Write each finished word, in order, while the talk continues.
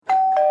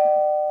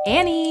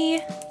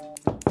Annie!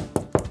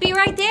 Be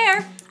right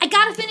there. I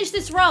gotta finish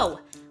this row.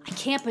 I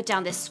can't put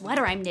down this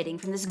sweater I'm knitting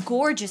from this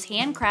gorgeous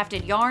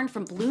handcrafted yarn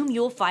from Blue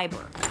Mule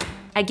Fiber.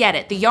 I get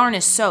it. The yarn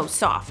is so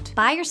soft.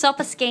 Buy yourself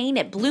a skein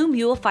at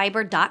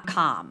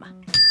bluemulefiber.com.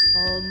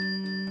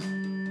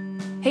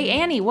 Hey,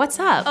 Annie, what's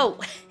up? Oh,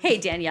 hey,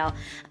 Danielle.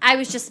 I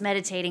was just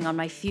meditating on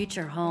my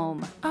future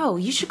home. Oh,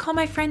 you should call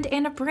my friend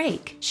Anna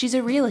Brake. She's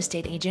a real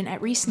estate agent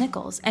at Reese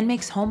Nichols and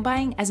makes home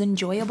buying as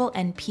enjoyable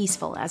and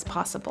peaceful as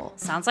possible.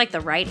 Sounds like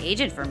the right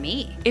agent for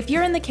me. If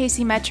you're in the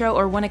KC Metro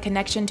or want a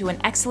connection to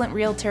an excellent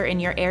realtor in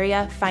your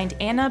area, find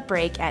Anna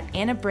Brake at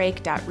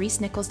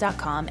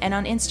annabrake.reesenichols.com and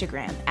on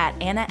Instagram at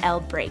Anna L.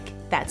 Brake.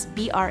 That's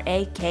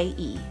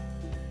B-R-A-K-E.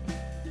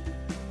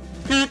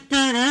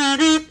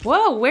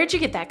 Whoa, where'd you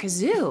get that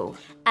kazoo?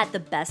 At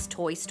the best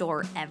toy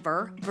store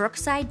ever,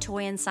 Brookside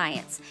Toy and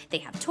Science. They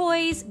have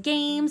toys,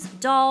 games,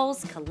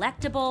 dolls,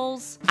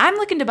 collectibles. I'm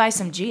looking to buy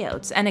some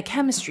geodes and a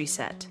chemistry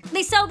set.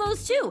 They sell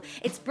those too.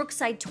 It's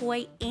Brookside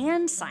Toy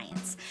and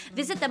Science.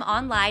 Visit them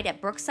online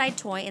at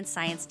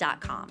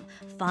brooksidetoyandscience.com.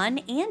 Fun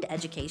and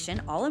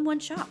education all in one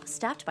shop,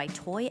 staffed by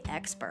toy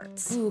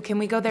experts. Ooh, can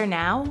we go there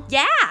now?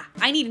 Yeah,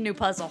 I need a new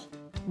puzzle.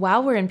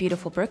 While we're in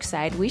beautiful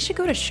Brookside, we should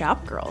go to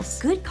Shop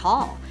Girls. Good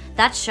call.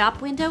 That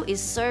shop window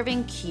is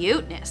serving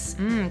cuteness.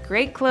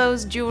 Great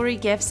clothes, jewelry,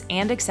 gifts,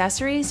 and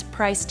accessories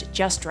priced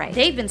just right.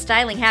 They've been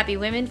styling happy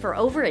women for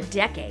over a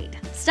decade.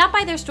 Stop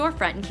by their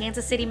storefront in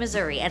Kansas City,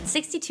 Missouri at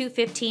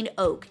 6215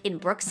 Oak in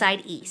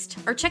Brookside East,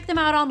 or check them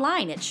out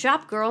online at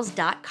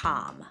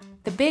shopgirls.com.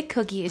 The Big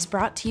Cookie is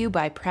brought to you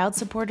by proud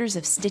supporters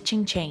of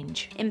Stitching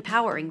Change,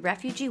 empowering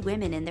refugee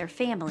women and their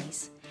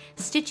families,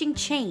 stitching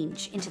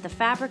change into the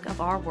fabric of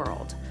our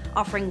world,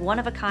 offering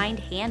one-of-a-kind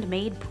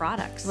handmade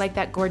products. Like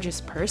that gorgeous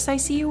purse I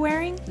see you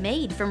wearing?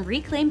 Made from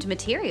reclaimed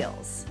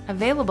materials.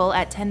 Available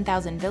at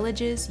 10,000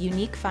 Villages,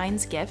 Unique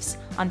Finds Gifts,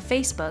 on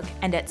Facebook,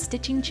 and at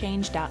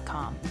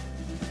stitchingchange.com.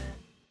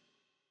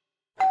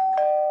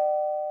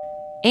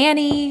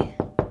 Annie!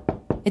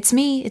 It's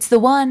me, it's the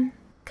one.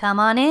 Come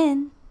on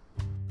in.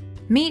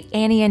 Meet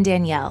Annie and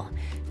Danielle,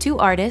 two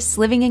artists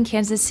living in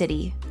Kansas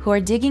City who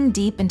are digging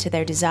deep into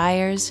their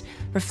desires,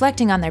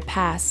 reflecting on their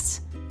pasts,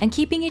 and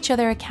keeping each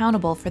other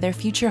accountable for their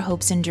future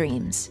hopes and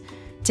dreams.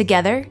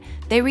 Together,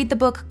 they read the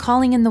book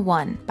Calling in the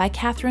One by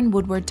Katherine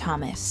Woodward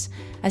Thomas,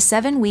 a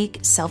 7-week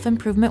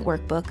self-improvement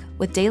workbook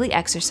with daily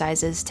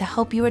exercises to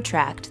help you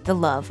attract the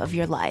love of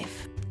your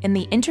life. In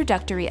the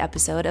introductory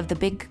episode of the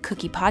Big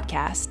Cookie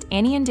podcast,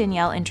 Annie and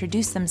Danielle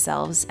introduce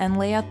themselves and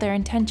lay out their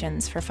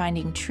intentions for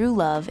finding true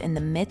love in the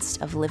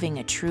midst of living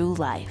a true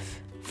life.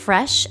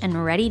 Fresh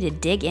and ready to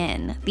dig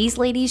in, these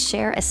ladies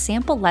share a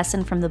sample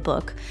lesson from the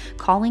book,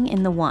 Calling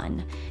in the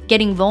One,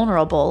 getting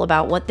vulnerable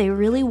about what they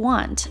really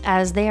want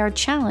as they are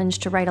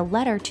challenged to write a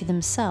letter to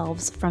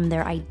themselves from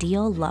their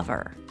ideal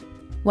lover.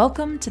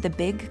 Welcome to the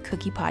Big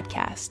Cookie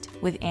podcast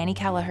with Annie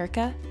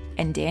Kalahurka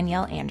and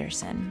Danielle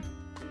Anderson.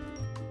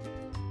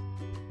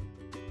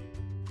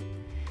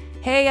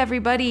 Hey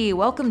everybody,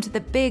 welcome to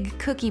the Big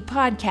Cookie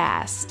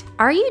podcast.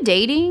 Are you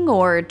dating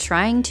or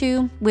trying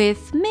to,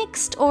 with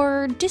mixed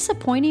or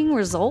disappointing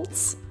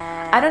results?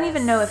 I don't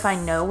even know if I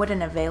know what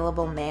an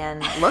available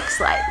man looks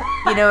like.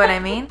 You know what I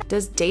mean?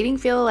 Does dating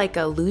feel like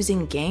a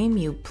losing game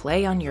you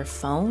play on your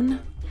phone?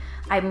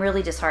 I'm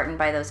really disheartened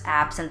by those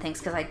apps and things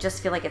because I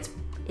just feel like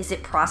is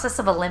it process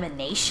of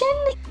elimination?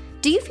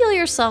 Do you feel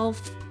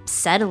yourself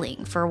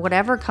settling for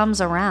whatever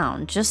comes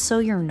around just so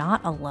you're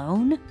not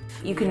alone?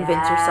 You convince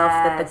yourself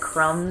that the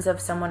crumbs of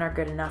someone are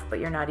good enough, but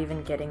you're not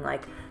even getting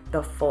like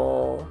the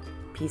full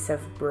piece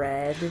of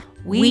bread.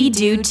 We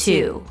do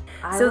too.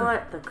 I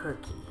want the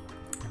cookie.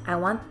 I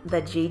want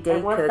the G-Day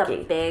I want cookie.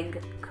 the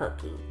big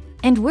cookie.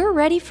 And we're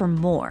ready for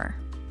more.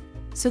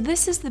 So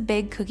this is the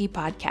Big Cookie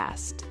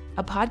podcast,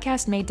 a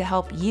podcast made to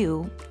help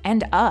you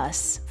and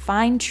us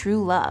find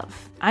true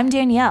love. I'm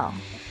Danielle.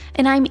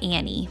 And I'm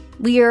Annie.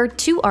 We are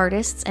two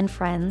artists and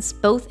friends,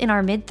 both in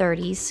our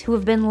mid-30s, who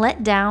have been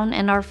let down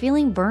and are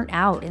feeling burnt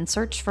out in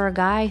search for a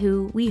guy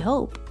who we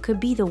hope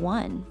could be the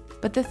one.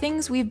 But the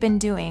things we've been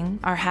doing,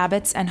 our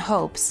habits and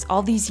hopes,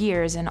 all these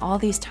years and all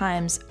these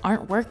times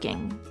aren't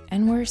working,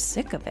 and we're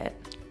sick of it.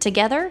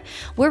 Together,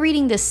 we're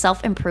reading this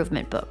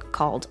self-improvement book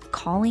called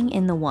Calling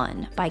in the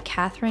One by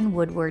Katherine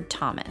Woodward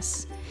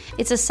Thomas.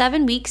 It's a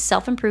 7-week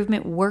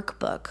self-improvement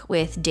workbook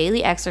with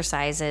daily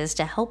exercises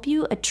to help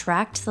you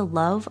attract the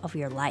love of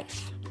your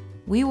life.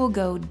 We will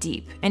go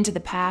deep into the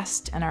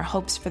past and our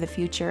hopes for the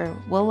future.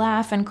 We'll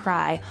laugh and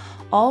cry,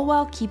 all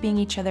while keeping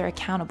each other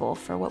accountable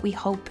for what we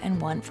hope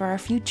and want for our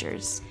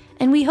futures.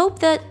 And we hope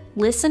that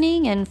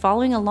listening and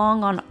following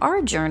along on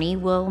our journey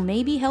will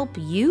maybe help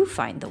you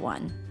find the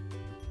one.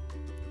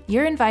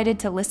 You're invited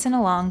to listen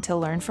along to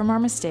learn from our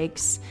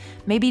mistakes,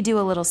 maybe do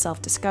a little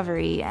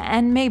self-discovery,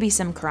 and maybe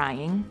some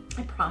crying.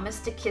 I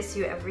promise to kiss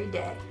you every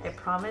day. I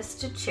promise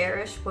to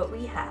cherish what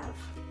we have.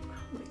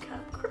 Oh my God,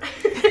 I'm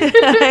crying.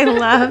 I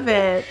love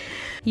it.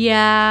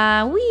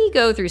 Yeah, we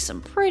go through some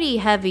pretty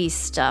heavy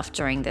stuff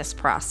during this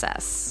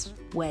process.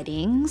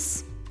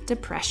 Weddings,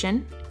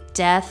 Depression,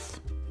 death,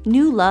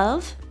 new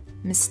love,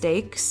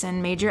 mistakes,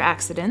 and major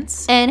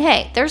accidents. And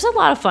hey, there's a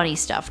lot of funny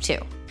stuff too.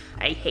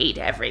 I hate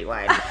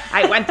everyone.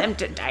 I want them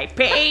to die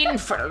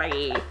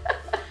painfully.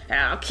 And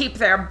I'll keep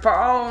their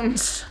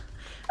bones.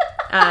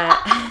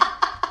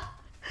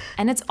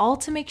 And it's all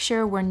to make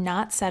sure we're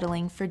not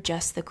settling for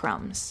just the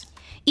crumbs.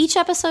 Each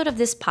episode of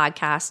this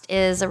podcast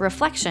is a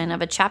reflection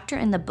of a chapter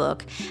in the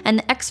book and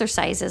the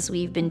exercises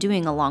we've been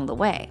doing along the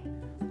way.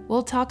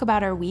 We'll talk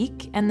about our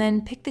week and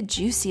then pick the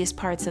juiciest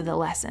parts of the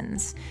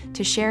lessons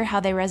to share how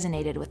they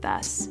resonated with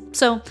us.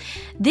 So,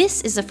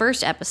 this is the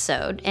first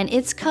episode, and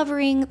it's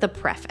covering the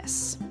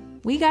preface.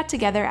 We got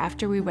together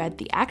after we read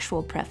the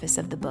actual preface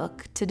of the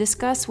book to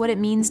discuss what it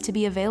means to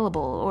be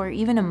available or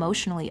even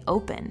emotionally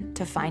open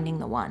to finding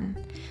the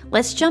one.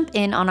 Let's jump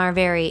in on our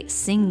very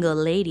single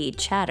lady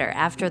chatter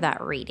after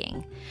that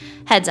reading.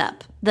 Heads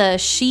up, the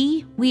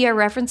she we are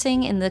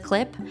referencing in the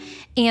clip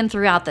and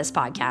throughout this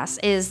podcast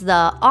is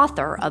the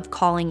author of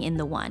Calling in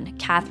the One,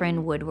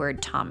 Katherine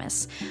Woodward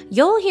Thomas.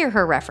 You'll hear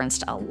her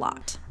referenced a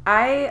lot.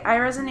 I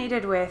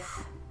resonated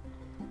with,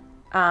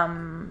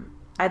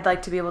 I'd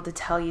like to be able to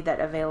tell you that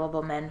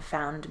available men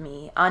found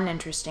me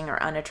uninteresting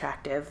or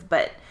unattractive,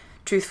 but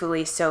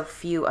truthfully, so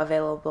few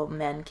available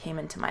men came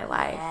into my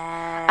life.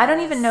 Yes. I don't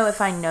even know if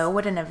I know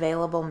what an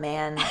available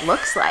man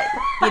looks like.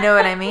 You know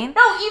what I mean?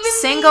 No, even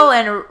single me.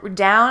 And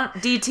down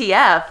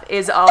DTF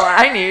is all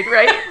I need,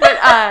 right? But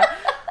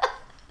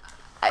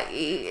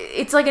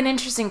it's like an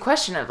interesting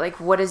question of like,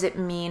 what does it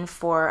mean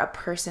for a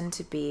person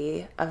to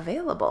be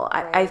available?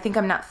 Right. I think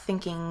I'm not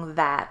thinking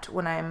that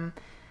when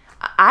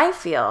I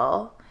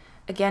feel,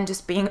 again,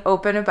 just being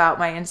open about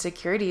my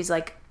insecurities,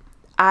 like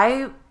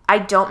I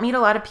don't meet a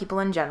lot of people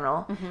in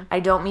general. Mm-hmm. I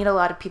don't meet a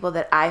lot of people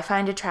that I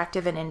find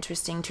attractive and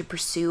interesting to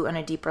pursue on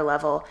a deeper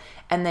level.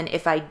 And then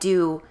if I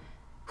do,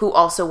 who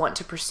also want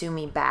to pursue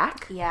me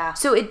back. Yeah.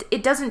 So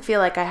it doesn't feel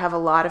like I have a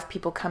lot of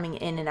people coming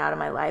in and out of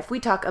my life. We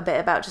talk a bit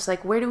about just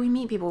like, where do we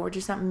meet people? We're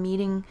just not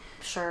meeting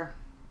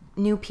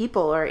new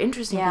people or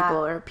interesting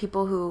people or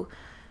people who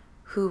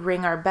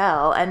ring our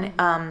bell.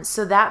 And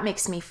so that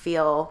makes me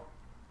feel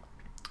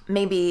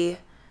maybe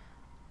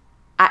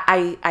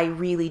I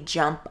really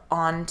jump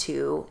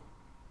onto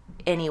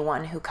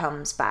anyone who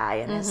comes by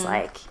and is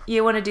like,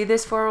 you want to do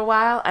this for a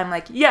while? I'm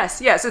like,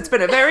 yes, it's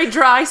been a very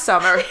dry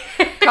summer.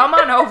 Come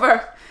on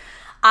over.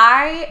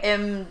 I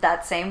am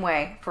that same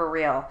way, for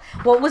real.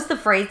 What was the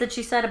phrase that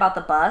she said about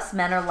the bus?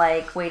 Men are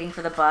like waiting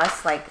for the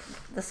bus, like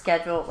the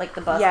schedule, like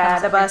the bus. Yeah,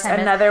 comes the bus. 10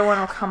 minutes. Another one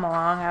will come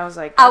along. I was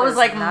like,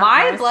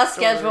 my bus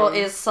schedule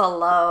is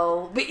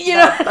slow. But,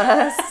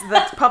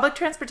 the public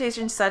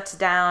transportation shuts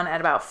down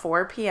at about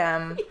 4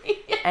 p.m.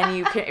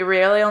 and it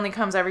really only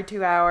comes every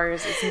 2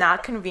 hours. It's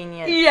not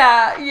convenient.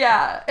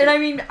 Yeah. And I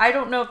mean, I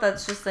don't know if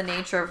that's just the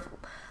nature of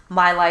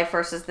my life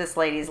versus this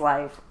lady's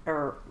life,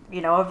 or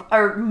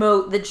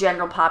the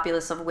general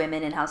populace of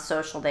women and how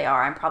social they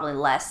are. I'm probably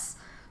less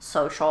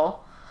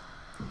social.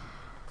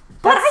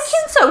 But I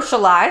can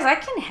socialize. I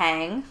can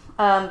hang.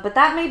 But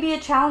that may be a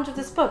challenge of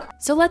this book.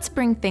 So let's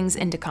bring things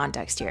into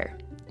context here.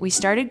 We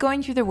started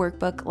going through the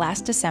workbook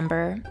last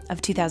December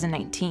of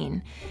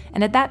 2019.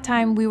 And at that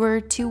time, we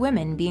were two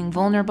women being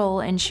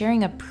vulnerable and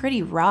sharing a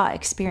pretty raw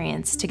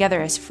experience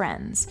together as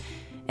friends.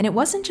 And it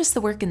wasn't just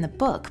the work in the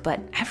book, but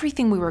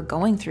everything we were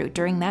going through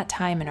during that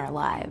time in our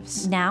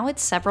lives. Now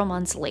it's several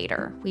months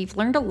later. We've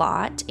learned a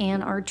lot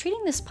and are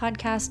treating this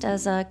podcast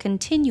as a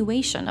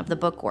continuation of the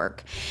book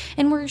work,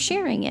 and we're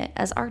sharing it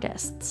as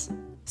artists.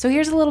 So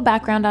here's a little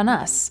background on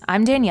us.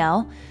 I'm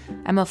Danielle.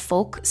 I'm a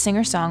folk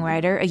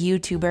singer-songwriter, a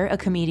YouTuber, a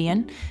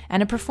comedian,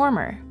 and a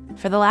performer.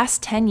 For the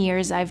last 10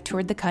 years, I've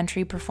toured the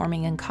country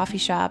performing in coffee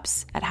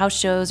shops, at house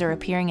shows, or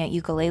appearing at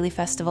ukulele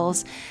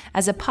festivals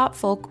as a pop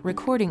folk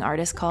recording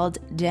artist called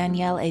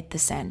Danielle Ate the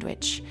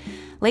Sandwich.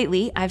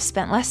 Lately, I've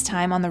spent less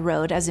time on the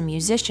road as a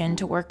musician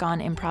to work on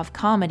improv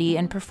comedy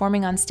and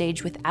performing on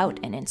stage without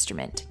an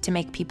instrument to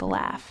make people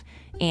laugh.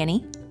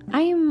 Annie?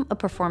 I am a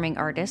performing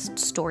artist,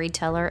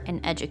 storyteller,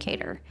 and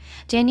educator.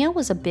 Danielle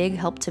was a big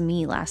help to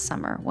me last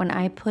summer when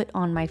I put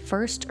on my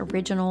first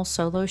original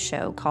solo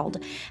show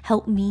called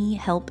Help Me,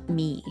 Help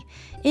Me.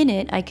 In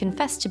it, I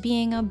confess to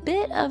being a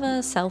bit of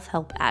a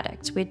self-help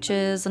addict, which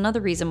is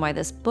another reason why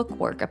this book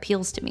work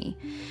appeals to me.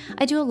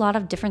 I do a lot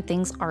of different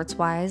things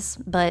arts-wise,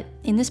 but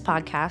in this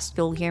podcast,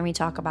 you'll hear me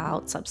talk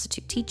about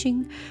substitute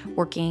teaching,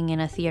 working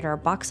in a theater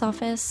box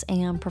office,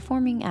 and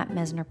performing at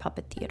Mesner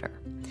Puppet Theater.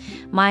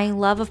 My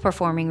love of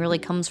performing really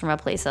comes from a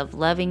place of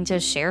loving to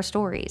share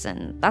stories,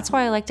 and that's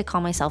why I like to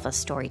call myself a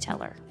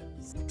storyteller.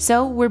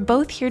 So we're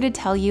both here to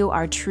tell you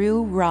our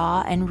true,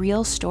 raw, and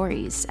real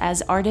stories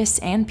as artists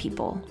and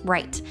people.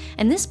 Right,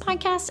 and this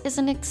podcast is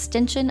an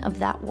extension of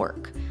that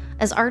work.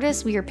 As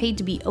artists, we are paid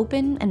to be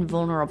open and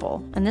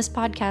vulnerable, and this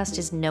podcast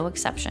is no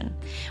exception.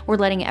 We're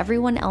letting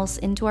everyone else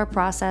into our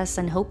process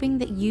and hoping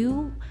that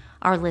you,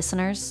 our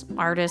listeners,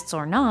 artists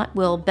or not,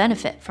 will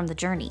benefit from the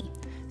journey.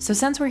 So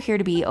since we're here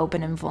to be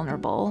open and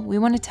vulnerable, we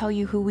want to tell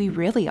you who we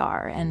really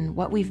are and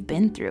what we've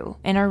been through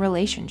in our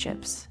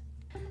relationships.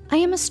 I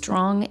am a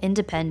strong,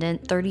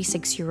 independent,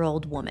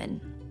 36-year-old woman.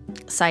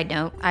 Side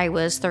note, I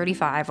was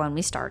 35 when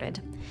we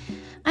started.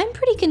 I'm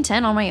pretty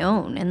content on my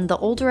own, and the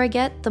older I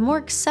get, the more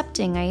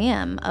accepting I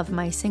am of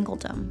my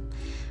singledom.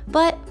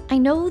 But I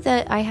know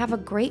that I have a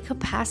great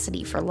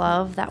capacity for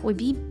love that would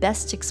be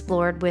best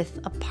explored with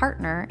a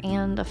partner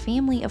and a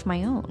family of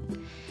my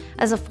own.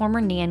 As a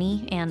former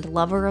nanny and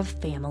lover of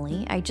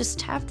family, I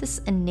just have this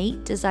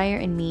innate desire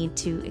in me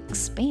to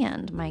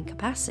expand my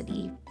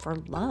capacity for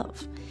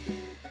love.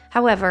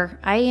 However,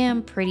 I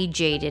am pretty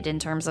jaded in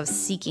terms of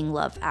seeking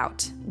love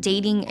out.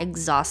 Dating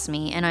exhausts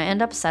me, and I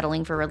end up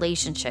settling for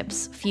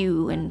relationships,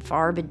 few and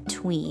far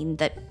between,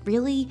 that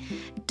really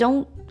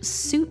don't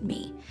suit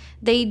me.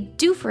 They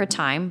do for a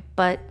time,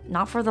 but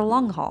not for the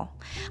long haul.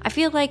 I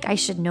feel like I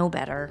should know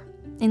better.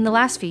 In the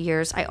last few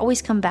years, I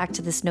always come back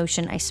to this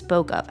notion I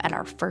spoke of at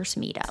our first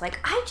meetup. Like,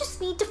 I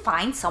just need to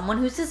find someone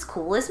who's as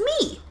cool as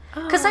me.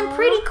 Because I'm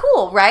pretty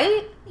cool,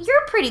 right?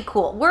 You're pretty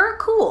cool. We're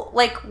cool.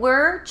 Like,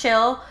 we're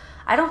chill.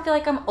 I don't feel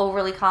like I'm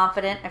overly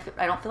confident.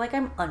 I don't feel like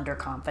I'm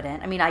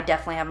underconfident. I mean, I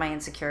definitely have my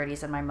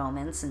insecurities and my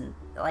moments, and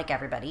like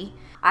everybody.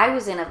 I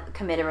was in a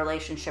committed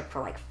relationship for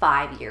like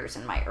 5 years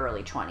in my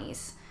early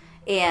 20s.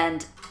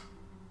 And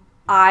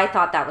I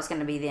thought that was going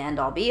to be the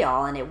end-all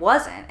be-all, and it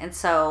wasn't. And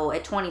so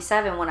at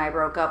 27, when I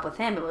broke up with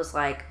him, it was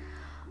like,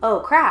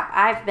 oh, crap.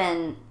 I've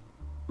been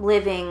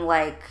living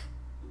like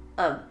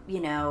a,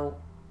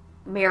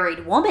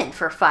 married woman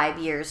for 5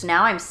 years.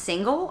 Now I'm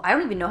single. I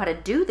don't even know how to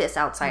do this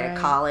outside of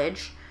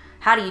college.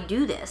 How do you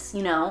do this,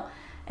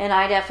 And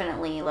I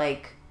definitely,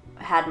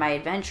 had my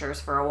adventures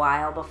for a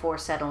while before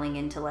settling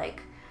into,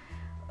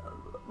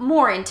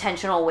 more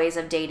intentional ways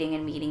of dating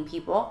and meeting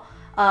people.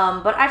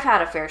 But I've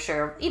had a fair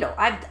share of,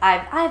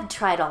 I've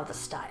tried all the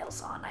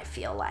styles on, I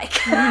feel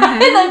like.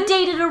 And I've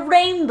dated a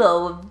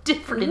rainbow of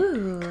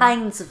different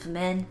kinds of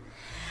men.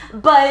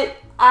 But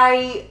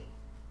I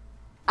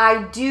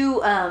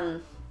do,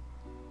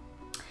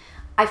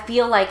 I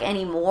feel like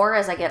anymore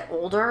as I get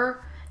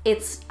older,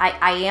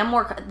 I am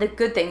more, the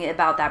good thing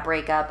about that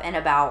breakup and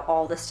about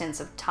all the stints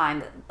of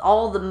time,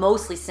 all the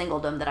mostly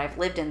singledom that I've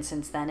lived in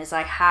since then, is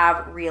I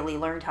have really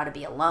learned how to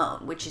be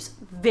alone, which is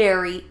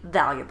very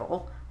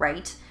valuable,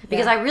 right?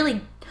 Because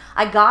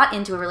I got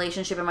into a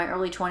relationship in my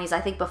early 20s, I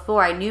think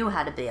before I knew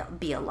how to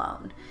be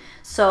alone.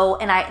 So,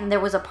 and there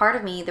was a part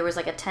of me, there was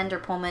like a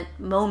tender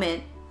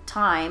moment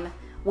time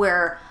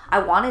where I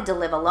wanted to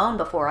live alone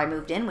before I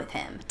moved in with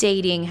him.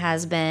 Dating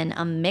has been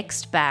a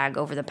mixed bag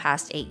over the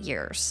past 8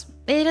 years.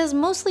 It has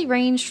mostly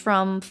ranged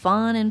from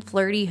fun and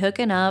flirty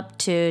hooking up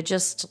to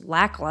just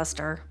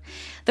lackluster.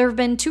 There have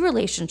been 2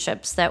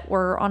 relationships that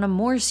were on a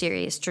more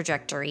serious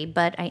trajectory,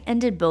 but I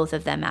ended both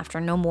of them after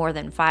no more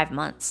than 5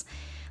 months.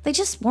 They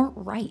just weren't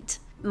right.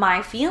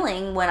 My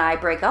feeling when I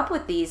break up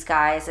with these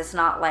guys is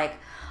not like,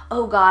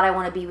 oh God, I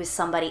want to be with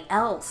somebody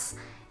else.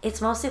 It's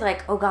mostly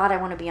like, oh God, I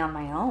want to be on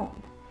my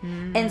own.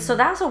 And so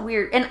that's a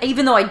weird, and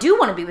even though I do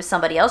want to be with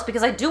somebody else,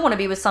 because I do want to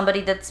be with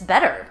somebody that's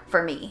better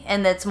for me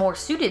and that's more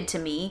suited to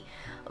me,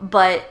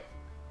 but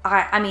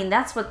I mean,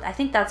 I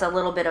think that's a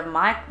little bit of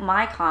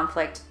my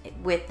conflict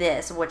with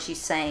this, what she's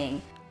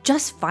saying.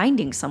 Just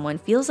finding someone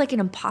feels like an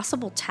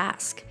impossible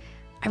task.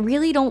 I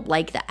really don't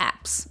like the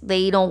apps.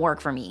 They don't work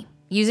for me.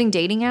 Using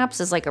dating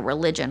apps is like a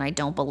religion I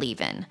don't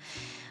believe in.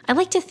 I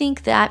like to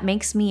think that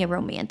makes me a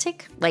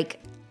romantic.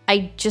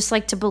 I just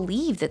like to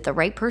believe that the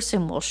right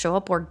person will show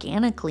up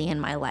organically in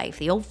my life,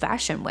 the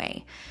old-fashioned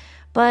way.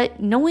 But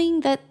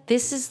knowing that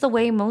this is the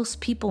way most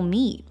people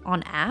meet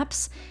on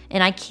apps,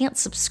 and I can't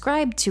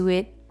subscribe to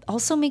it,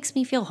 also makes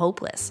me feel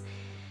hopeless.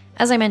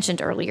 As I mentioned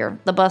earlier,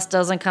 the bus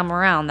doesn't come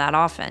around that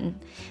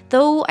often.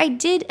 Though I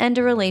did end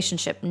a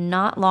relationship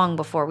not long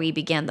before we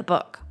began the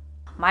book.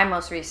 My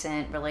most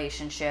recent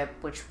relationship,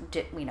 which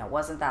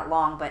wasn't that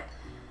long, but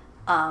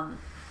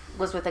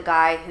was with a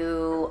guy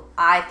who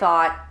I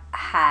thought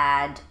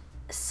had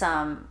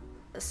some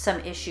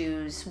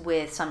issues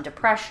with some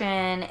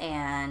depression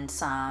and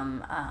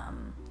some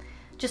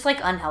just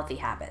unhealthy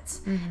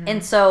habits.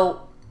 And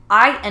so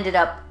I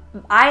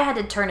had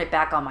to turn it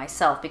back on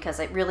myself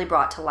because it really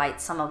brought to light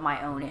some of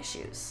my own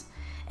issues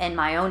and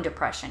my own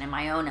depression and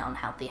my own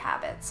unhealthy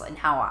habits and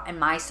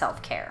my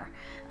self-care.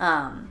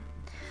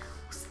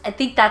 I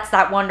think that's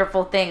that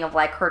wonderful thing of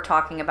her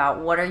talking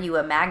about what are you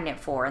a magnet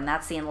for, and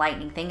that's the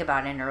enlightening thing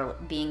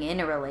about being in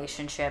a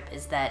relationship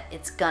is that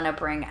it's gonna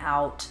bring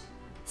out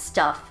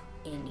stuff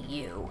in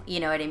you. You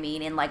know what I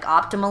mean? And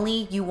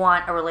optimally, you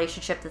want a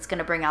relationship that's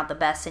gonna bring out the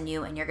best in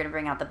you, and you're gonna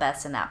bring out the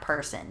best in that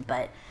person.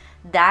 But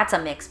that's a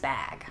mixed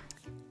bag.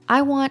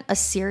 I want a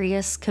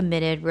serious,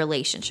 committed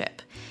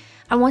relationship.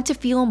 I want to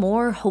feel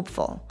more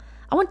hopeful.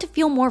 I want to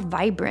feel more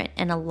vibrant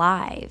and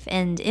alive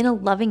and in a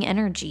loving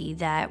energy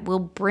that will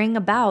bring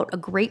about a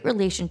great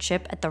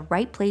relationship at the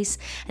right place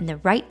and the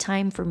right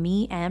time for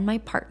me and my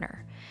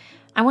partner.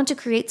 I want to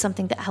create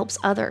something that helps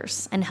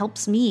others and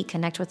helps me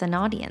connect with an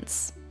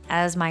audience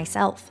as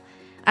myself.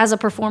 As a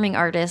performing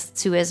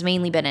artist who has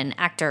mainly been an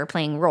actor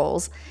playing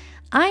roles,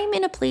 I'm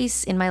in a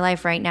place in my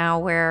life right now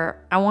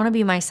where I want to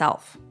be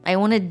myself. I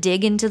want to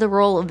dig into the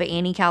role of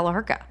Annie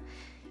Kalahurka.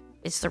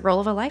 It's the role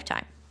of a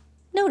lifetime.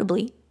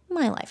 Notably,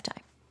 my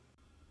lifetime.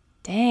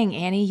 Dang,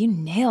 Annie, you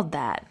nailed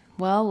that.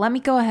 Well, let me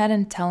go ahead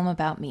and tell him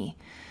about me.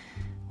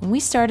 When we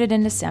started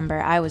in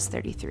December, I was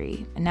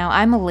 33, and now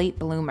I'm a late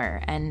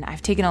bloomer, and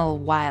I've taken a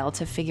while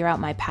to figure out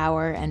my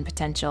power and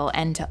potential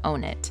and to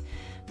own it.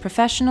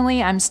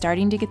 Professionally, I'm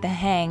starting to get the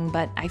hang,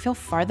 but I feel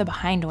farther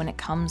behind when it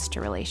comes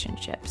to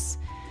relationships.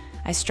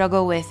 I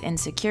struggle with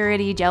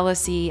insecurity,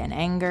 jealousy, and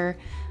anger.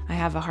 I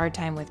have a hard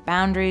time with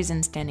boundaries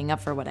and standing up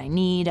for what I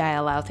need. I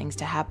allow things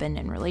to happen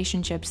in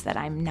relationships that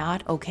I'm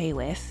not okay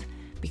with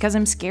because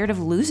I'm scared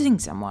of losing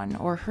someone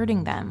or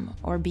hurting them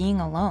or being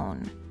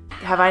alone.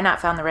 Have I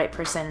not found the right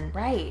person?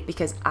 Right.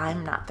 Because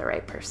I'm not the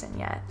right person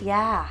yet.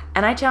 Yeah.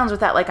 And I challenge with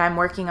that, like I'm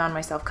working on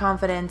my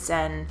self-confidence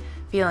and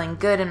feeling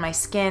good in my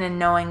skin and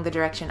knowing the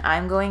direction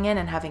I'm going in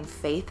and having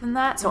faith in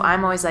that. So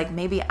I'm always like,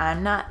 maybe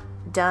I'm not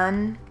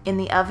done in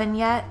the oven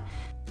yet.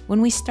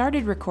 When we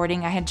started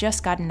recording, I had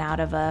just gotten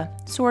out of a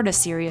sort of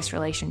serious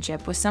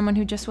relationship with someone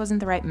who just wasn't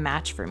the right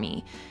match for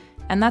me.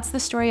 And that's the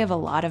story of a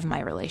lot of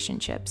my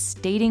relationships.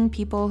 Dating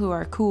people who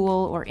are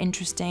cool or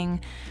interesting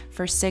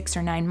for 6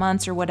 or 9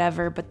 months or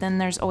whatever, but then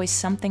there's always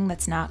something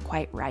that's not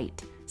quite right,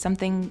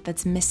 something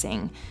that's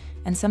missing,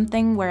 and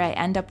something where I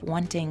end up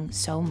wanting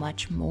so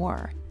much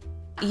more.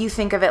 You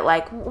think of it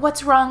like,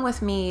 what's wrong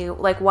with me?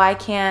 Like, why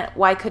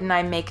couldn't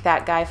I make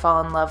that guy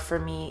fall in love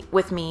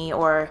with me?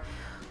 Or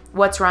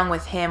what's wrong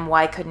with him?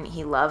 Why couldn't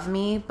he love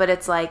me? But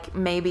it's like,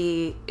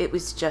 maybe it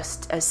was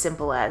just as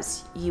simple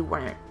as you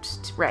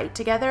weren't right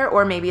together.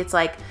 Or maybe it's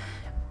like,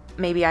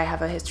 maybe I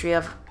have a history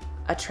of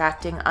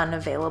attracting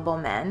unavailable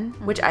men,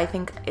 which I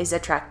think is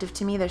attractive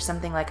to me. There's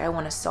something like I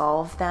want to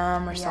solve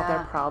them or solve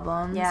their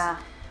problems. Yeah.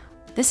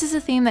 This is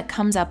a theme that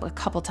comes up a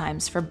couple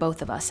times for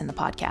both of us in the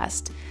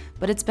podcast,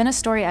 but it's been a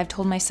story I've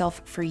told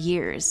myself for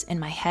years in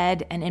my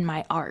head and in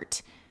my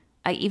art.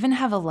 I even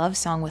have a love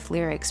song with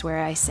lyrics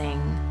where I sing,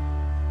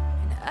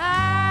 "And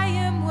I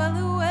am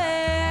well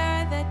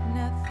aware that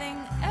nothing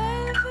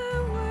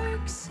ever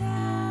works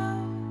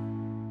out."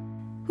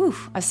 Whew,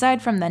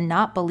 aside from the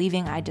not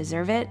believing I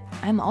deserve it,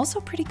 I'm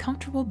also pretty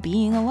comfortable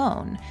being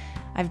alone.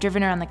 I've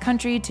driven around the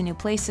country to new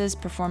places,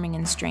 performing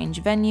in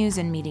strange venues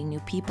and meeting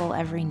new people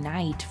every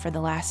night for the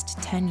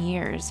last 10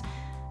 years.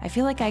 I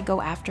feel like I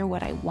go after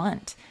what I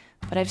want,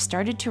 but I've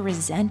started to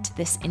resent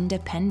this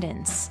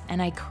independence,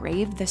 and I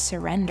crave the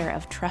surrender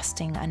of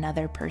trusting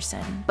another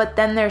person. But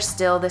then there's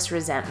still this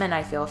resentment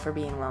I feel for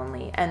being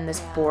lonely, and this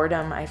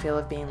boredom I feel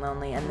of being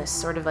lonely, and this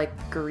sort of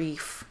like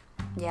grief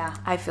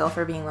I feel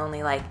for being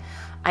lonely. Like,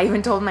 I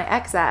even told my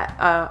ex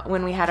that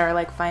when we had our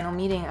like final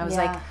meeting, I was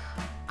like,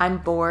 I'm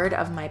bored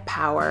of my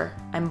power.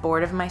 I'm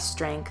bored of my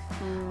strength.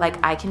 Like,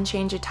 I can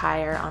change a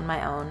tire on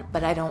my own,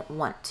 but I don't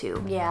want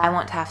to. Yeah. I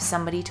want to have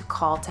somebody to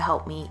call to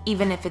help me,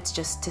 even if it's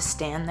just to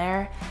stand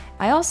there.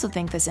 I also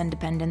think this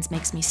independence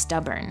makes me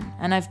stubborn,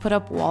 and I've put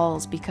up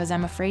walls because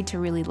I'm afraid to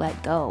really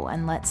let go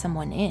and let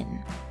someone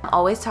in. I'm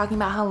always talking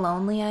about how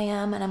lonely I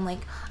am, and I'm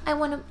like, I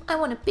want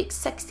a big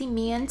sexy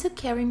man to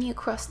carry me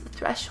across the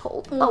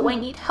threshold. Oh, I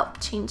need help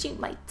changing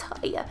my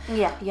tire.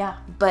 Yeah.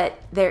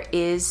 But there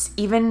is,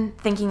 even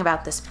thinking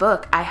about this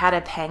book, I had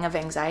a pang of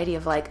anxiety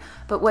of like,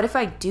 but what if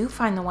I do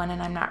find the one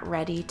and I'm not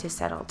ready to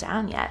settle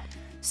down yet?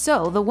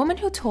 So the woman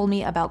who told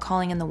me about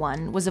calling in the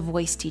one was a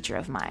voice teacher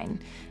of mine,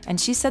 and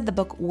she said the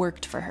book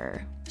worked for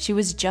her. She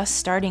was just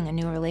starting a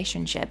new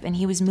relationship, and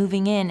he was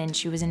moving in, and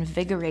she was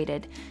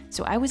invigorated,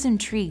 so I was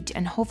intrigued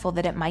and hopeful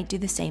that it might do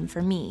the same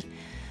for me.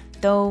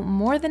 Though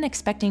more than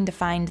expecting to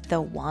find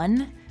the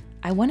one,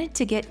 I wanted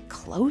to get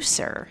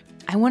closer.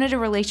 I wanted a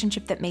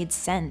relationship that made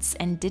sense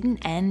and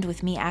didn't end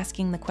with me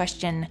asking the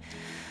question,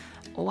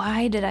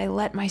 why did I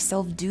let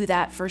myself do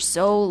that for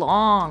so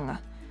long?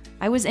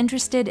 I was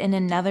interested in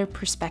another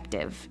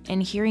perspective,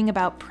 in hearing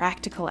about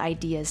practical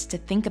ideas to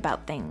think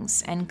about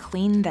things and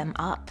clean them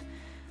up.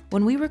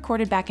 When we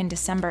recorded back in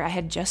December, I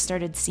had just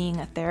started seeing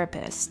a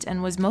therapist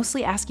and was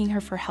mostly asking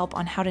her for help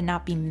on how to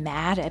not be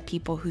mad at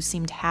people who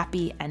seemed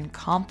happy and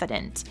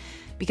confident,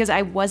 because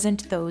I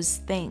wasn't those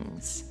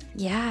things.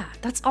 Yeah,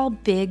 that's all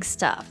big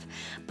stuff.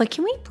 But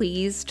can we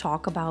please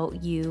talk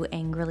about you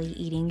angrily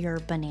eating your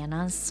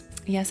bananas?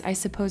 Yes, I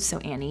suppose so,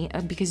 Annie,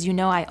 because you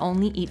know I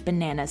only eat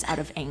bananas out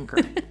of anger.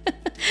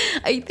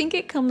 I think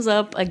it comes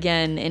up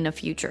again in a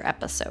future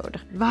episode.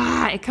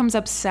 It comes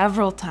up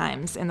several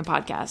times in the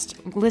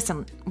podcast.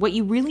 Listen, what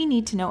you really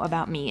need to know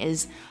about me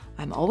is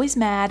I'm always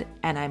mad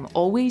and I'm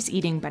always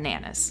eating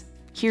bananas.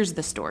 Here's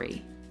the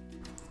story.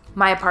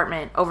 My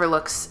apartment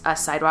overlooks a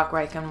sidewalk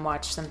where I can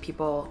watch some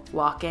people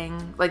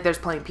walking. Like, there's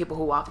plenty of people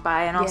who walk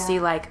by, and I'll see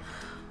like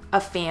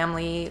a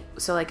family,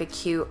 so like a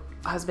cute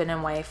husband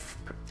and wife,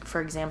 for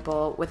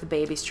example, with a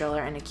baby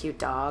stroller and a cute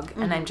dog,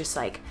 and I'm just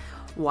like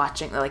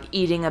watching, like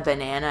eating a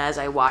banana as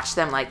I watch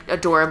them like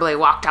adorably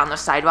walk down the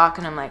sidewalk,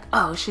 and I'm like,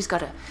 oh, she's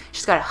got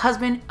a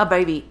husband, a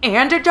baby,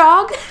 and a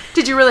dog.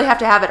 Did you really have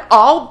to have it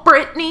all,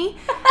 Brittany?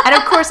 And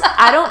of course,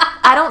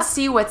 I don't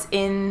see what's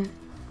in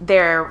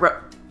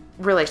their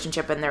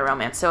relationship and their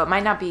romance, so it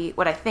might not be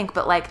what I think,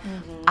 but like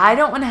I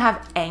don't want to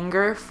have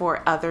anger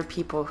for other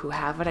people who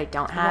have what I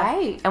don't have.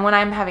 Right. And when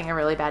I'm having a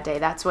really bad day,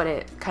 that's what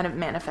it kind of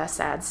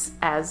manifests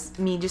as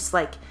me just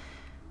like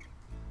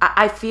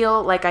I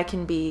feel like I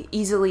can be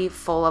easily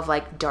full of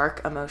like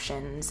dark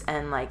emotions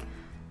and like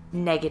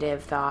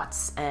negative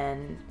thoughts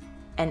and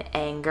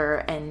anger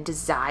and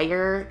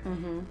desire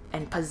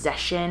and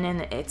possession,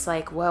 and it's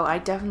like, whoa, I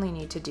definitely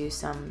need to do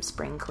some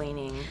spring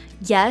cleaning.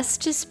 Yes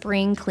to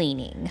spring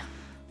cleaning.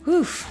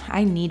 Oof,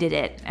 I needed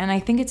it. And I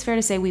think it's fair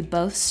to say we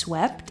both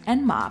swept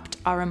and mopped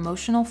our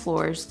emotional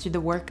floors through the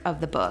work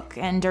of the book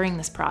and during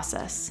this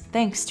process,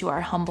 thanks to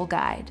our humble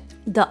guide.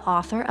 The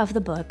author of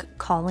the book,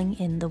 Calling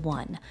in the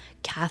One,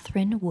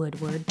 Katherine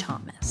Woodward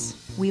Thomas.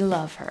 We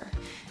love her.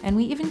 And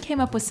we even came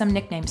up with some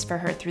nicknames for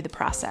her through the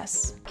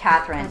process.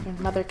 Catherine.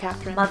 Mother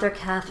Catherine. Mother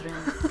Catherine.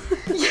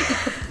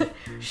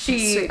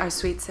 Our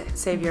sweet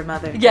savior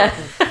mother. Yes.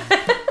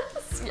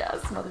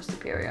 Yes, Mother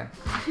Superior.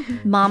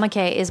 Mama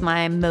K is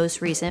my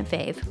most recent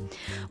fave.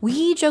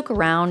 We joke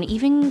around,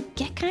 even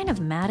get kind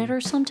of mad at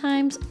her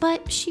sometimes,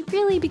 but she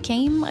really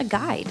became a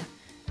guide.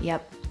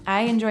 Yep.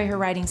 I enjoy her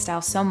writing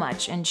style so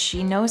much, and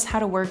she knows how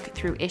to work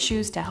through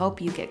issues to help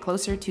you get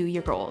closer to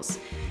your goals.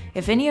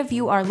 If any of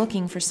you are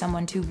looking for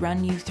someone to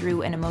run you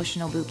through an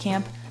emotional boot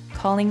camp,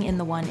 Calling in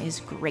the One is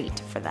great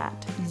for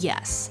that.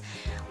 Yes.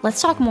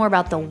 Let's talk more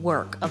about the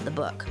work of the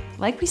book.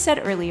 Like we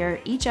said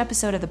earlier, each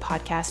episode of the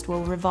podcast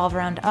will revolve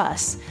around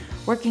us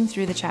working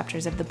through the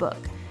chapters of the book.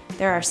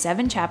 There are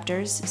 7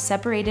 chapters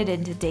separated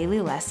into daily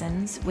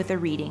lessons with a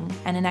reading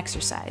and an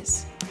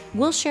exercise.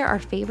 We'll share our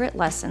favorite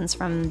lessons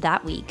from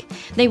that week.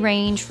 They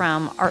range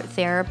from art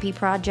therapy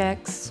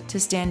projects to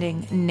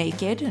standing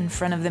naked in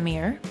front of the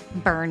mirror,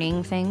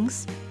 burning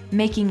things,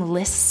 making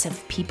lists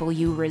of people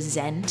you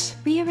resent,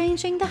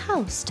 rearranging the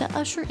house to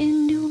usher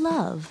in new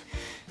love,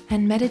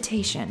 and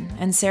meditation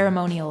and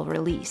ceremonial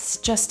release,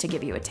 just to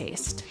give you a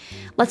taste.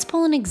 Let's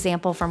pull an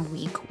example from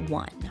week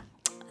 1.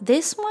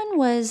 This one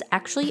was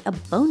actually a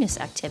bonus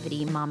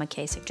activity Mama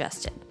K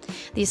suggested.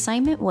 The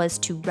assignment was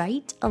to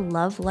write a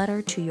love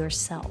letter to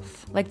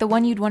yourself. Like the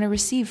one you'd want to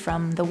receive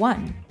from the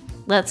one.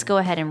 Let's go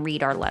ahead and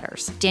read our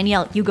letters.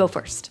 Danielle, you go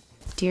first.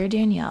 Dear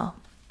Danielle,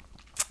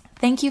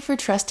 thank you for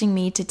trusting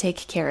me to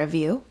take care of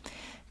you.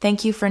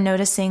 Thank you for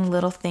noticing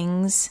little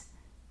things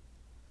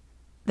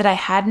that I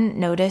hadn't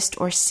noticed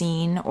or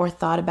seen or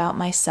thought about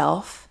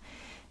myself.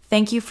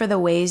 Thank you for the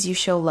ways you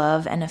show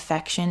love and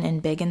affection in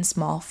big and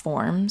small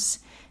forms.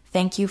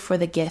 Thank you for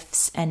the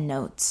gifts and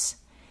notes.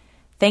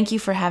 Thank you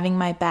for having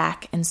my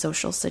back in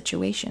social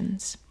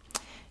situations.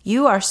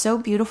 You are so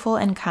beautiful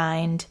and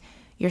kind.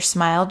 Your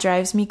smile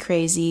drives me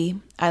crazy.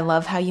 I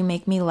love how you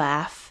make me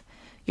laugh.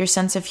 Your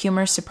sense of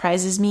humor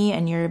surprises me,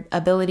 and your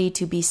ability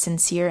to be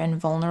sincere and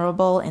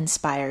vulnerable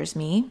inspires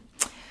me.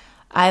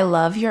 I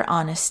love your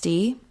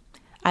honesty.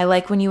 I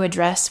like when you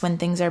address when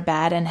things are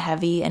bad and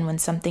heavy and when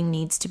something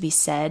needs to be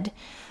said.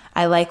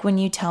 I like when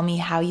you tell me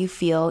how you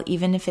feel,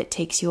 even if it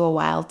takes you a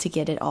while to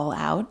get it all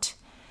out.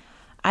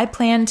 I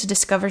plan to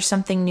discover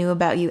something new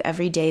about you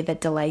every day that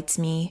delights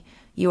me.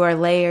 You are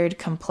layered,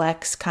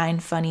 complex,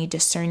 kind, funny,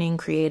 discerning,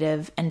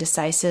 creative, and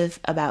decisive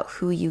about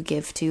who you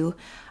give to.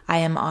 I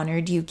am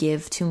honored you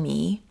give to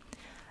me.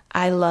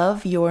 I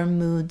love your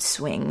mood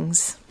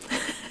swings.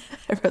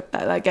 I wrote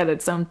that like at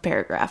its own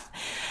paragraph.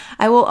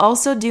 I will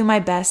also do my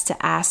best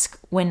to ask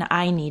when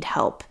I need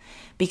help,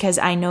 because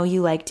I know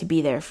you like to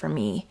be there for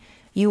me.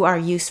 You are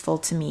useful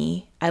to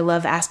me. I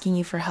love asking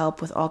you for help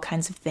with all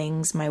kinds of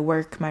things, my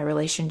work, my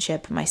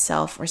relationship,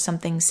 myself, or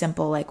something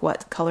simple like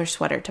what color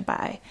sweater to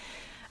buy.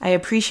 I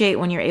appreciate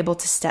when you're able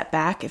to step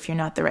back if you're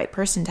not the right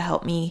person to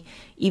help me,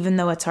 even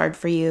though it's hard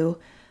for you.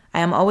 I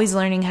am always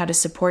learning how to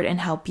support and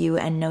help you,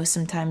 and know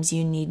sometimes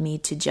you need me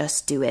to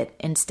just do it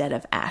instead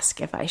of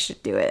ask if I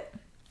should do it.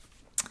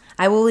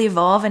 I will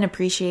evolve and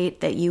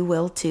appreciate that you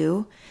will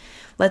too.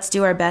 Let's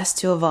do our best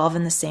to evolve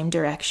in the same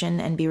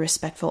direction and be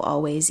respectful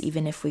always,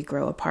 even if we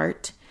grow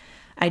apart.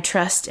 I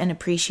trust and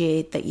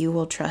appreciate that you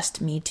will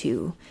trust me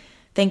too.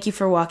 Thank you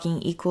for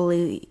walking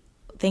equally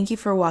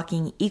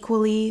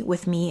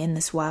with me in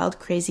this wild,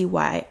 crazy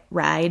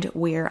ride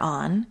we're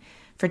on,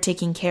 for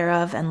taking care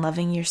of and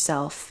loving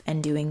yourself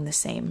and doing the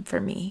same for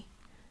me.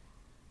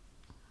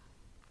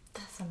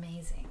 That's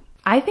amazing.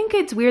 I think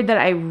it's weird that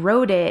I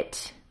wrote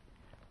it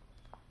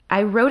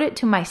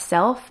to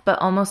myself, but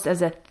almost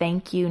as a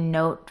thank you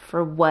note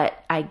for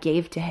what I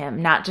gave to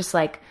him. Not just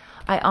like,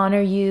 I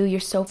honor you, you're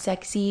so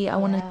sexy, I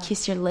want to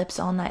kiss your lips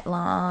all night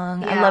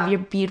long, I love your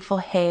beautiful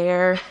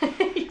hair.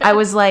 I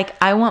was like,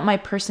 I want my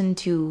person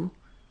to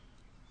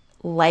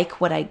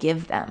like what I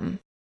give them.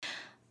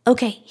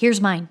 Okay,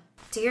 here's mine.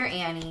 Dear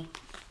Annie,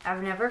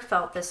 I've never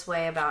felt this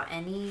way about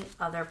any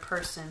other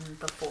person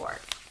before.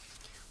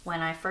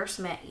 When I first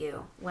met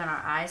you, when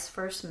our eyes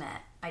first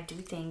met, I do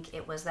think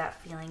it was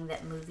that feeling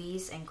that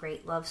movies and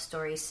great love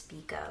stories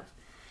speak of,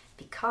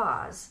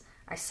 because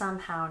I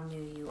somehow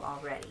knew you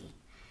already.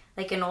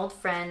 Like an old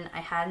friend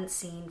I hadn't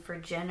seen for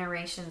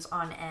generations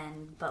on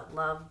end, but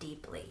loved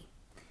deeply.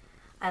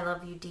 I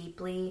love you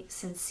deeply,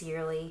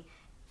 sincerely,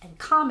 and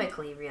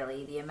comically,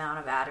 really, the amount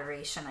of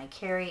adoration I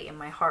carry in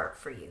my heart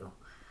for you.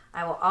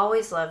 I will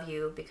always love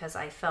you because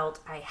I felt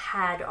I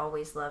had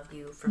always loved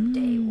you from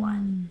day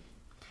one.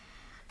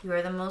 You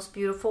are the most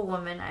beautiful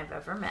woman I've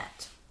ever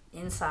met.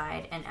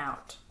 inside and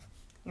out.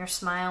 Your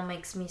smile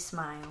makes me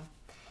smile.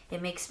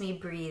 It makes me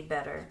breathe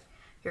better.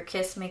 Your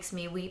kiss makes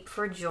me weep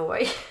for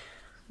joy.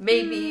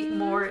 Maybe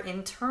more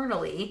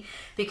internally,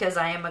 because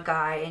I am a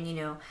guy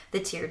and, the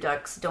tear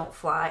ducts don't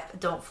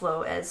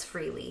flow as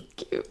freely.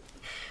 Cute.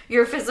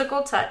 Your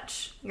physical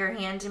touch, your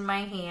hand in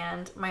my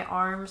hand, my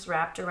arms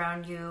wrapped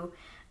around you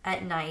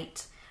at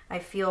night. I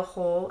feel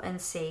whole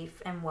and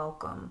safe and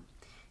welcome.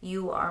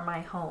 You are my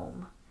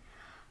home.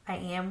 I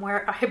am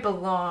where I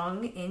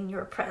belong in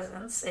your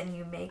presence, and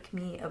you make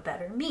me a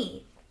better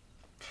me.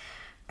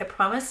 I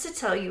promise to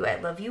tell you I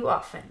love you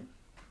often.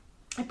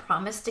 I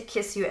promise to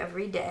kiss you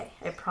every day.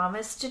 I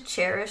promise to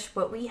cherish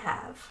what we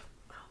have.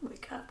 Oh my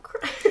God, I'm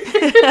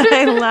crying.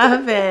 I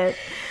love it.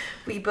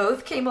 We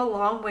both came a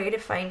long way to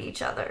find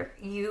each other.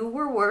 You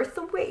were worth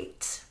the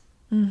wait.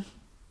 Oh my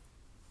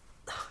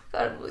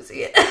God, I'm losing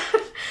it.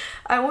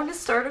 I want to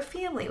start a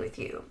family with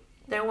you.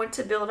 I want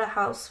to build a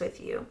house with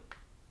you.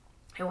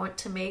 I want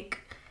to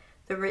make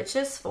the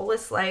richest,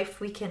 fullest life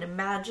we can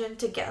imagine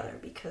together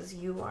because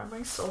you are my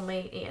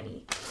soulmate,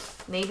 Annie.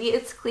 Maybe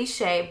it's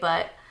cliche,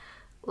 but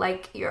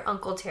like your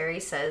Uncle Terry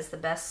says, the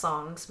best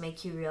songs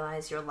make you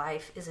realize your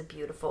life is a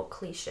beautiful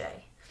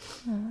cliche.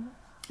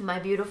 My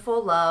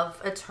beautiful love,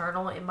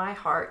 eternal in my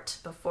heart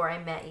before I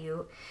met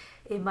you.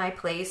 In my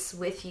place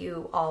with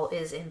you, all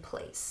is in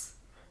place.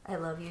 I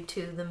love you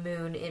to the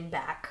moon and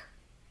back.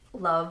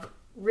 Love,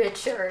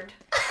 Richard.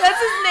 That's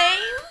his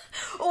name?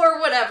 Or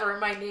whatever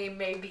my name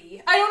may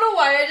be. I don't know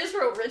why I just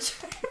wrote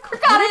Richard. I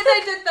forgot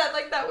I did that.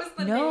 Like, that was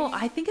the name. No,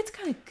 I think it's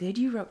kind of good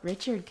you wrote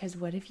Richard, because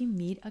what if you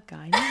meet a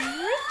guy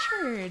named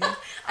Richard?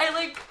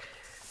 I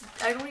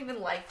don't even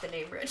like the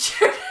name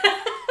Richard.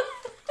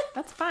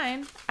 That's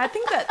fine. I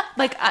think that,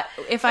 like,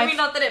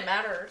 not that it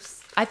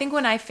matters. I think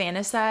when if I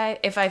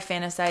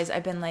fantasize,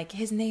 I've been like,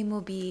 his name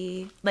will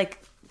be,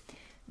 like,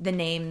 the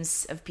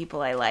names of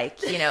people I like,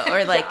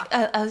 or like,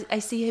 I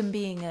see him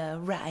being a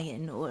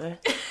Ryan or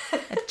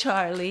a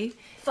Charlie.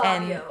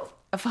 Fabio.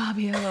 A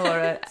Fabio or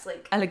a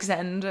like,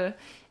 Alexander.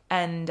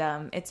 And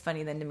it's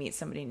funny then to meet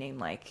somebody named,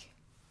 like,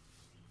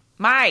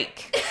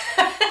 Mike.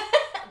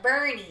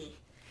 Bernie.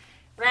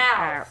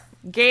 Ralph.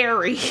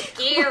 Gary.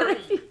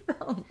 Gary.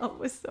 What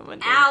was someone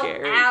named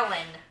Gary?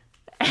 Alan.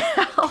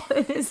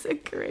 Alan is a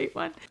great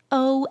one.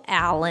 Oh,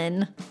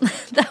 Alan.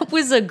 That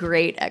was a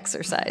great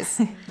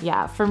exercise.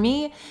 Yeah, for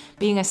me,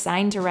 being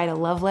assigned to write a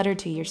love letter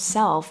to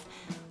yourself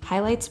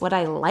highlights what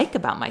I like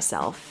about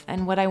myself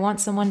and what I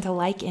want someone to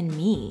like in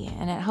me,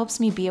 and it helps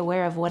me be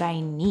aware of what I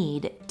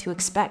need to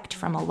expect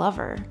from a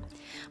lover.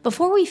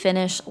 Before we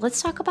finish,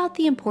 let's talk about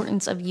the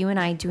importance of you and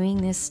I doing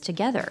this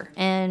together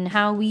and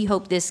how we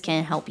hope this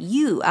can help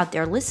you out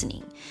there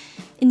listening.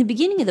 In the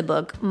beginning of the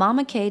book,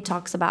 Mama Kay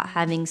talks about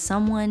having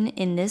someone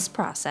in this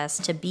process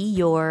to be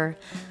your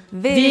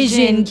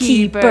vision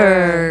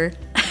keeper,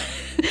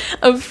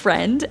 a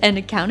friend and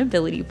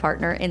accountability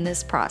partner in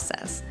this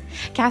process.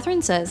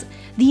 Katherine says,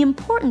 the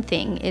important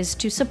thing is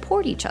to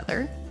support each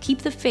other, keep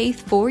the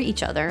faith for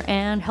each other,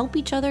 and help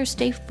each other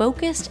stay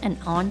focused and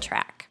on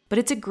track. But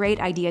it's a great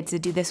idea to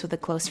do this with a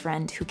close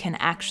friend who can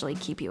actually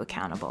keep you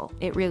accountable.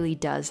 It really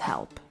does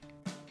help.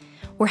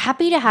 We're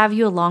happy to have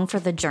you along for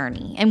the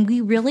journey, and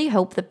we really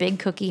hope the Big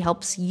Cookie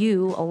helps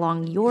you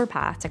along your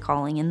path to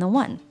calling in the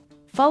one.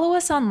 Follow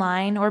us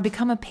online or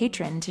become a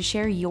patron to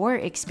share your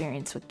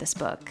experience with this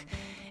book.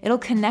 It'll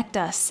connect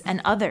us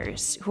and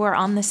others who are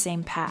on the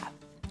same path.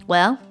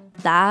 Well,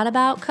 that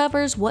about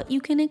covers what you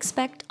can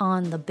expect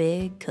on the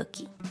Big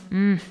Cookie.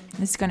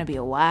 This is going to be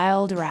a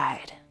wild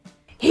ride.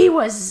 He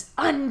was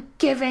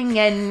ungiving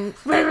and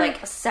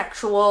like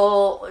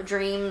sexual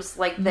dreams,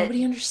 like that.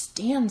 Nobody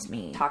understands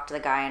me. Talked to the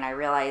guy and I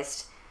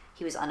realized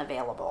he was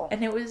unavailable.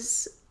 And it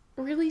was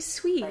really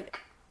sweet. Like,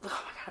 oh my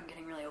God, I'm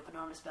getting really open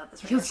and honest about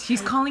this.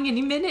 He's calling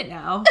any minute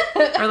now.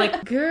 Or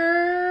like,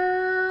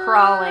 girl.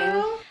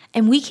 Crawling.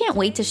 And we can't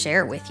wait to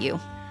share it with you.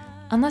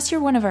 Unless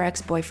you're one of our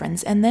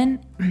ex-boyfriends, and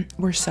then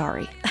we're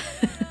sorry.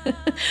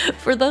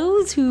 For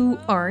those who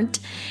aren't,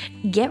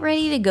 get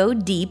ready to go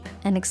deep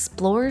and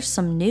explore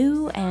some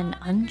new and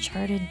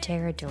uncharted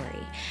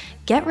territory.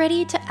 Get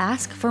ready to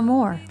ask for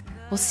more.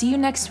 We'll see you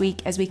next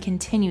week as we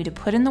continue to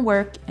put in the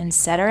work and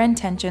set our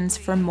intentions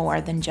for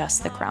more than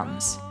just the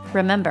crumbs.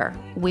 Remember,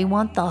 we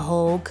want the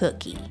whole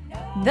cookie.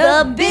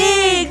 The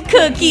Big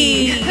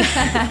Cookie! Is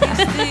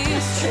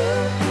this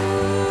true?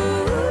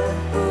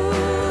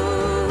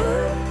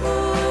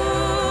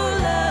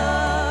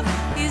 Love,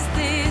 is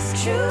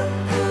this true?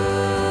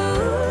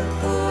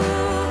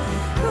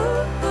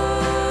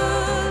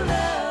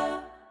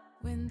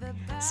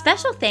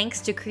 Special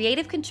thanks to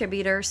creative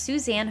contributor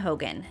Suzanne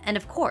Hogan, and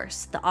of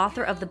course, the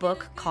author of the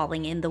book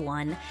Calling in the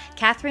One,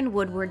 Katherine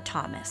Woodward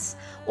Thomas.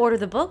 Order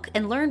the book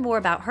and learn more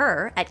about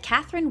her at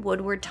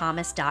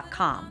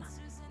KatherineWoodwardThomas.com.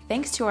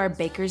 Thanks to our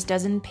Baker's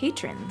Dozen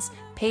patrons,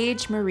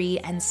 Paige, Marie,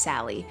 and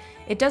Sally.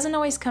 It doesn't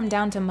always come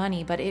down to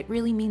money, but it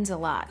really means a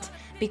lot.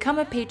 Become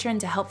a patron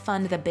to help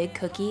fund The Big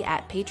Cookie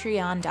at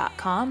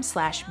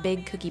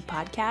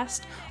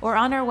patreon.com/bigcookiepodcast or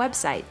on our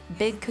website,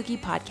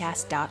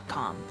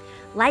 bigcookiepodcast.com.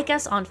 Like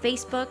us on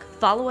Facebook,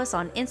 follow us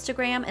on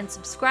Instagram, and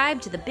subscribe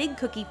to the Big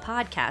Cookie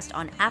Podcast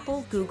on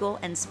Apple, Google,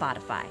 and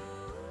Spotify.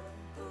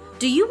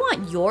 Do you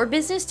want your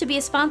business to be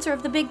a sponsor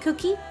of the Big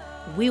Cookie?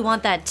 We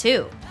want that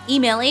too.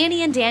 Email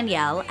Annie and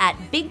Danielle at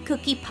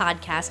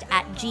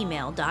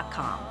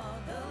bigcookiepodcast@gmail.com.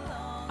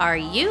 Are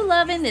you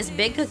loving this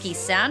Big Cookie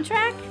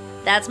soundtrack?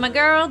 That's my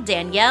girl,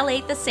 Danielle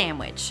Ate the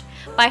Sandwich.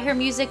 Buy her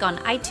music on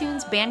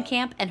iTunes,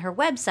 Bandcamp, and her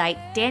website,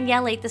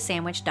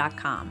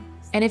 danielleatethesandwich.com.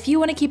 And if you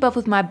want to keep up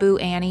with my boo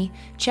Annie,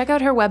 check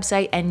out her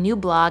website and new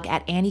blog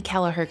at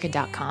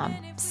anniekalahurka.com.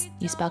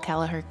 You spell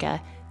Kalahurka,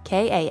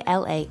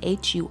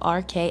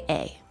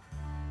 Kalahurka.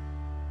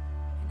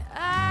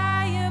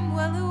 I am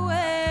well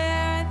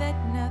aware that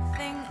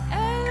nothing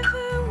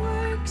ever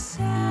works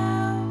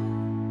out,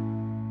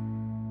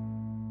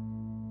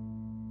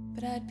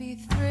 but I'd be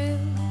thrilled,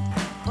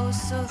 oh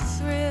so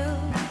thrilled,